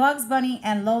 Bugs Bunny,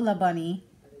 and Lola Bunny.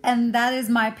 And that is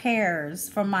my pairs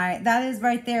that is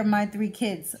right there, my 3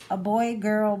 kids. A boy,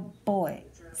 girl, boy.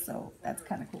 So that's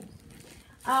kind of cool.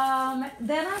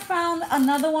 Then I found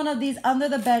another one of these under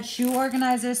the bed shoe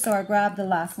organizers, so I grabbed the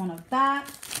last one of that.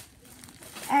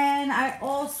 And I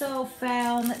also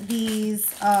found these,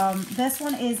 this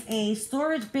one is a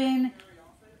storage bin,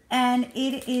 and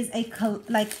it is I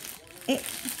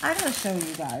gotta show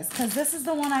you guys, because this is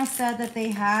the one I said that they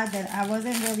had that I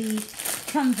wasn't really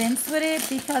convinced with it,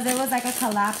 because it was like a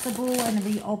collapsible and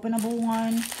reopenable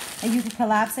one, and you can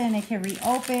collapse it and it can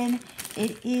reopen.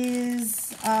 It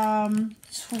is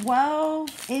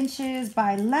 12 inches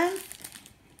by length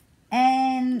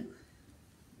and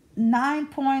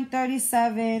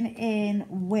 9.37 in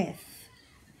width.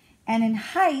 And in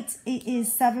height, it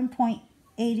is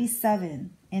 7.87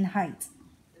 in height.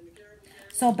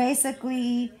 So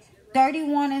basically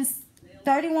 31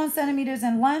 centimeters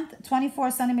in length,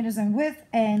 24 centimeters in width,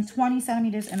 and 20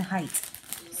 centimeters in height.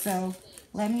 So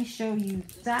let me show you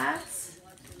that.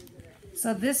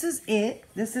 So this is it.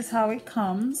 This is how it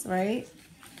comes, right?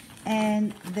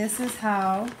 And this is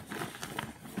how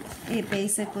it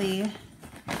basically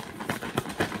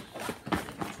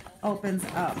opens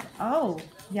up. Oh,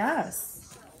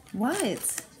 yes.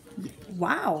 What?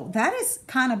 Wow, that is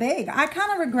kind of big. I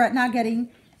kind of regret not getting...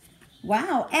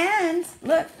 Wow, and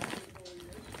look.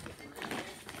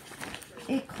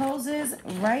 It closes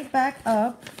right back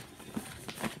up.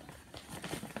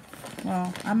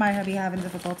 Well, I might be having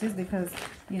difficulties because,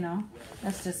 you know,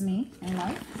 that's just me in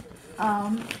life.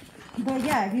 But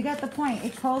yeah, if you get the point,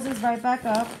 it closes right back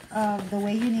up the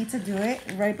way you need to do it,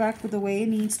 right back with the way it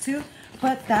needs to.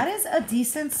 But that is a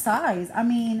decent size. I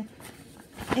mean,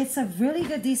 it's a really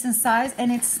good, decent size,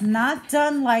 and it's not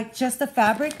done like just the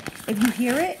fabric. If you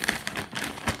hear it,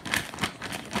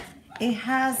 it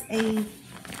has a,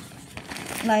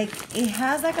 like, it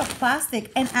has like a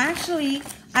plastic. And actually,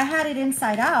 I had it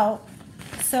inside out.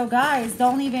 So guys,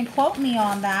 don't even quote me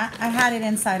on that. I had it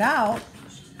inside out.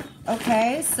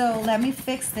 Okay, so let me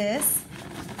fix this.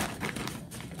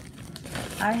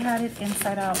 I had it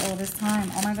inside out all this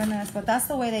time. Oh my goodness. But that's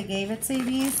the way they gave it to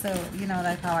me. So, you know,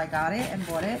 that's how I got it and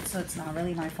bought it. So it's not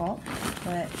really my fault.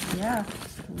 But yeah,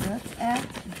 look at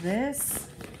this.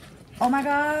 Oh my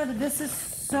God, this is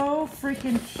so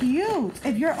freaking cute.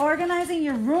 If you're organizing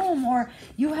your room, or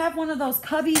you have one of those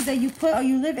cubbies that you put, or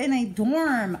you live in a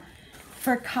dorm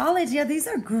for college. Yeah, these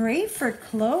are great for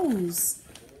clothes.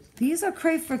 These are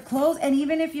great for clothes. And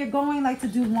even if you're going like to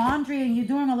do laundry and you're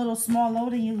doing a little small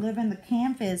load and you live in the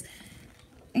campus,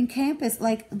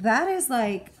 like that is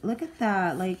like, look at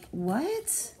that. Like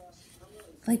what?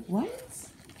 Like what?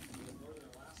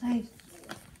 Like,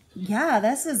 yeah,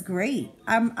 this is great.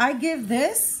 I give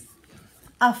this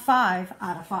a 5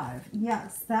 out of 5.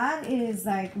 Yes, that is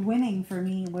like winning for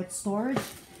me with storage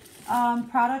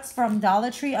products from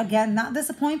Dollar Tree. Again, not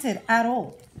disappointed at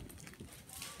all.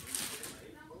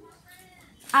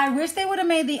 I wish they would have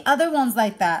made the other ones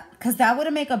like that, because that would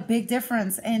have made a big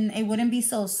difference and it wouldn't be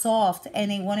so soft and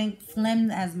it wouldn't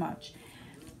flim as much.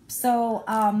 So,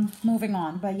 moving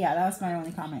on. But yeah, that was my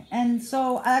only comment. And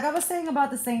so, like I was saying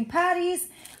about the St. Patty's,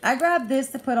 I grabbed this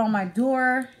to put on my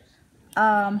door.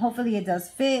 Hopefully it does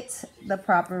fit the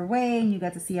proper way and you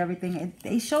got to see everything.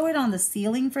 They show it on the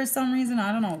ceiling for some reason.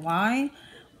 I don't know why.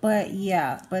 But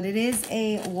yeah, but it is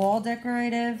a wall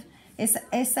decorative.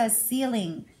 It's a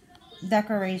ceiling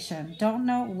decoration. Don't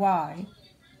know why.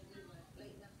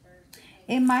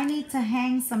 It might need to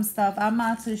hang some stuff. I'm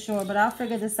not too sure, but I'll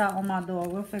figure this out on my door.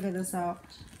 We'll figure this out.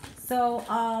 So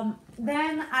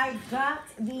then I got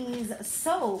these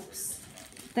soaps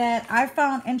that I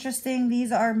found interesting.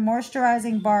 These are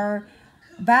moisturizing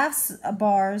bath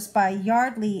bars by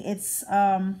Yardley. It's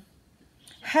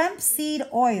hemp seed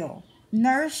oil,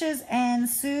 nourishes and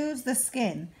soothes the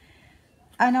skin.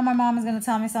 I know my mom is gonna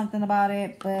tell me something about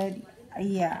it, but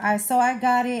yeah, I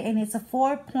got it, and it's a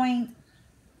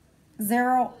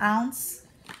 4.0 ounce.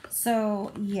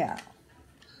 So yeah,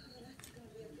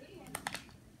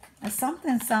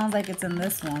 something sounds like it's in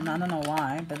this one. I don't know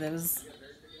why, but it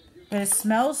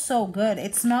smells so good.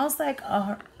 It smells like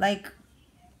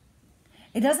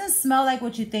it doesn't smell like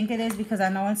what you think it is, because I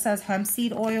know it says hemp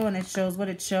seed oil and it shows what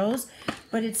it shows,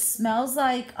 but it smells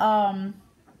like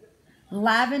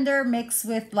lavender mixed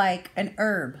with like an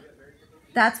herb.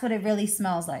 That's what it really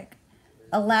smells like.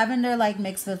 A lavender like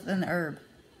mixed with an herb.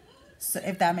 So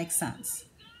if that makes sense.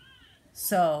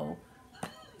 So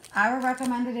I would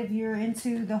recommend it if you're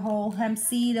into the whole hemp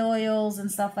seed oils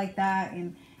and stuff like that,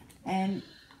 and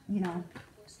you know,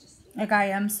 like I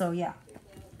am. So yeah,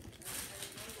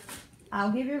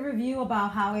 I'll give you a review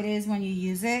about how it is when you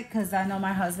use it, because I know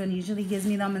my husband usually gives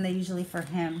me them and they're usually for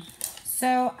him.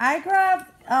 So I grabbed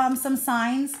some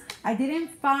signs. I didn't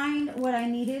find what I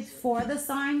needed for the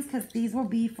signs, because these will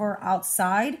be for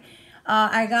outside.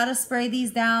 I gotta spray these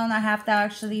down. I have to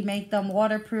actually make them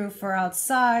waterproof for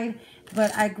outside,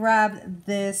 but I grabbed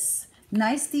this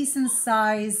nice decent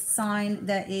size sign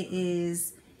that it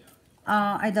is,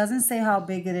 it doesn't say how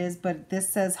big it is, but this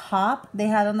says hop. They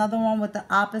had another one with the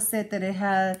opposite that it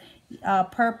had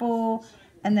purple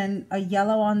and then a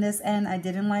yellow on this end. I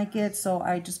didn't like it, so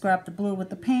I just grabbed the blue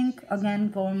with the pink. Again,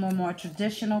 going with more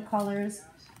traditional colors.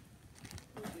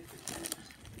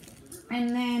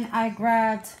 And then I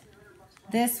grabbed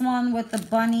this one with the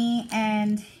bunny,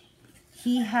 and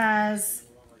he has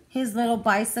his little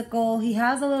bicycle. He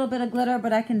has a little bit of glitter,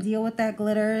 but I can deal with that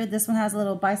glitter. This one has a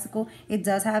little bicycle. It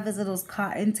does have his little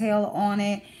cottontail on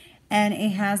it, and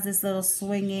it has this little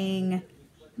swinging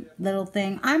little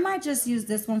thing. I might just use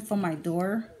this one for my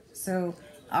door. So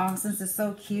since it's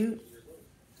so cute.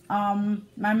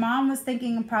 My mom was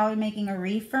thinking of probably making a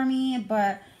wreath for me,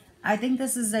 but I think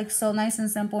this is like so nice and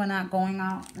simple and not going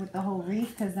out with the whole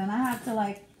wreath, because then I have to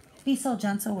like be so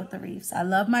gentle with the wreaths. I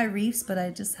love my wreaths, but I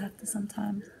just have to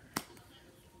sometimes,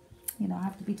 you know, I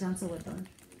have to be gentle with them.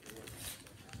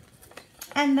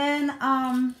 And then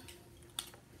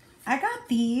I got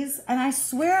these, and I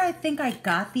swear I think I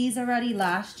got these already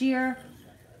last year.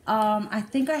 I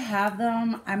think I have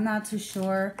them. I'm not too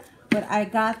sure, but I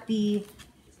got the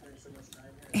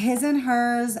his and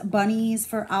hers bunnies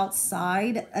for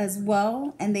outside as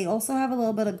well, and they also have a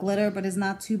little bit of glitter, but it's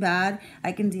not too bad.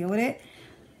 I can deal with it.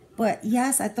 But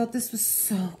yes, I thought this was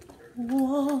so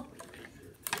cool.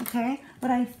 Okay,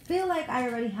 but I feel like I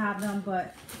already have them,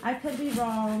 but I could be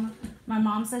wrong. My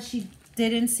mom says she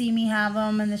didn't see me have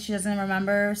them and that she doesn't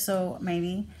remember, so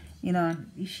maybe, you know,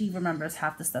 she remembers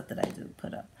half the stuff that I do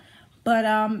put up. But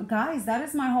guys, that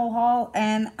is my whole haul,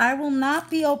 and I will not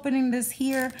be opening this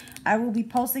here. I will be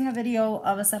posting a video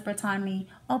of a separate time me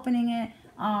opening it,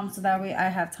 so that way I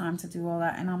have time to do all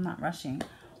that and I'm not rushing.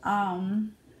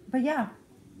 But yeah,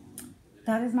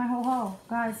 that is my whole haul,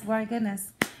 guys. My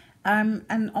goodness,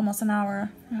 I'm almost an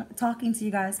hour talking to you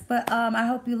guys, but I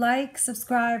hope you like,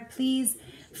 subscribe, please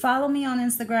follow me on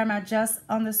Instagram at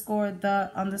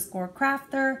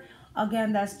just_the_crafter.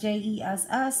 Again, that's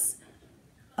JESS_THE_CRAFTER.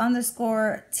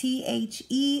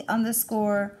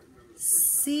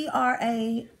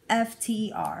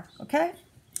 Okay,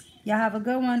 y'all have a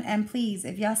good one, and please,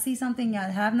 if y'all see something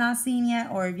y'all have not seen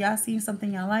yet, or if y'all seen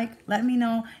something y'all like, let me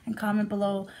know and comment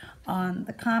below on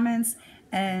the comments,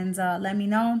 and let me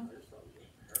know,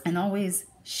 and always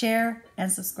share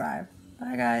and subscribe.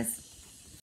 Bye guys.